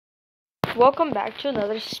welcome back to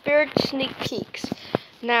another Spirit Sneak Peeks.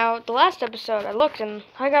 Now, the last episode I looked and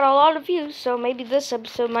I got a lot of views, so maybe this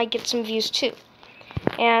episode might get some views too.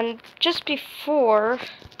 And just before,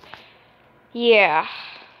 yeah.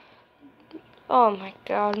 Oh my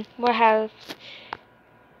god, what has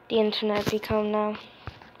the internet become now?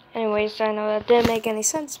 Anyways, I know that didn't make any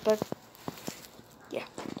sense, but yeah.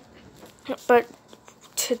 But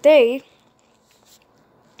today,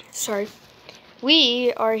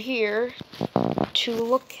 we are here to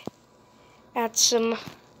look at some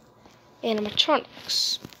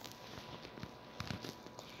animatronics.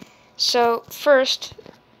 So first,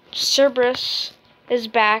 Cerberus is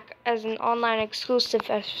back as an online exclusive,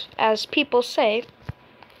 as people say,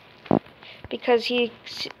 because he's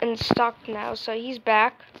in stock now. So he's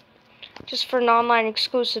back just for an online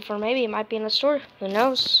exclusive, or maybe it might be in the store. Who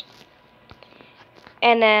knows?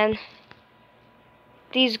 And then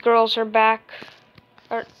these girls are back.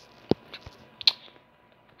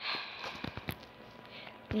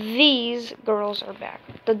 These girls are back.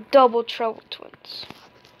 The Double Trouble Twins.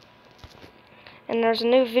 And there's a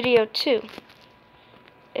new video too,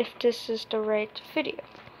 if this is the right video.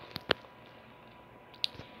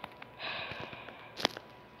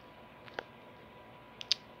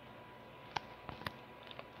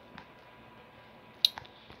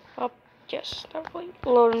 Oh, yes, that will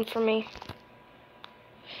loading for me.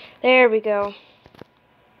 There we go.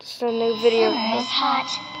 This is a new video. Summer is hot.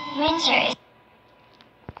 Winter is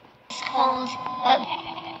cold.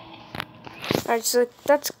 Alright, so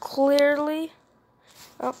that's clearly...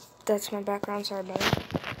 Oh, that's my background. Sorry about it.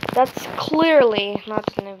 That's clearly not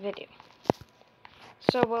the new video.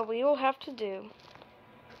 So what we will have to do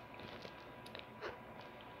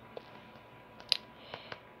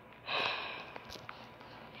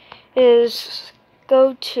is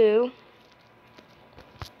go to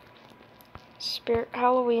Spirit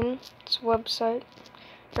Halloween. It's a website.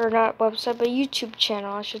 Or not website, but YouTube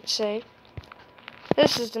channel, I should say.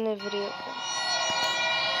 This is the new video. You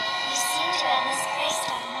seem to have misplaced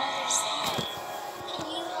our mother's head. Can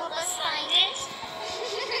you help us find it?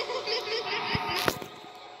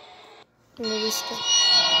 Maybe still.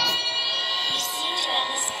 You seem to have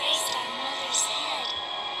misplaced our mother's head.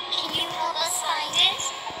 Can you help us find it?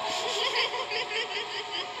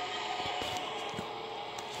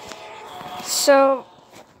 So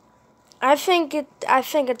I think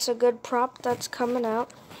it's a good prop that's coming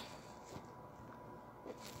out.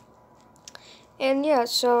 And yeah,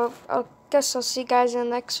 so I guess I'll see you guys in the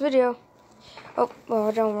next video. Oh, well,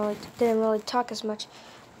 I didn't really talk as much,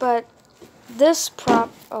 but this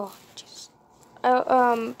prop, oh jeez,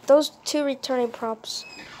 those two returning props,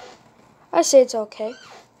 I say it's okay.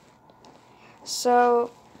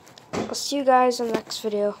 So I'll see you guys in the next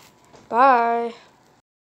video. Bye.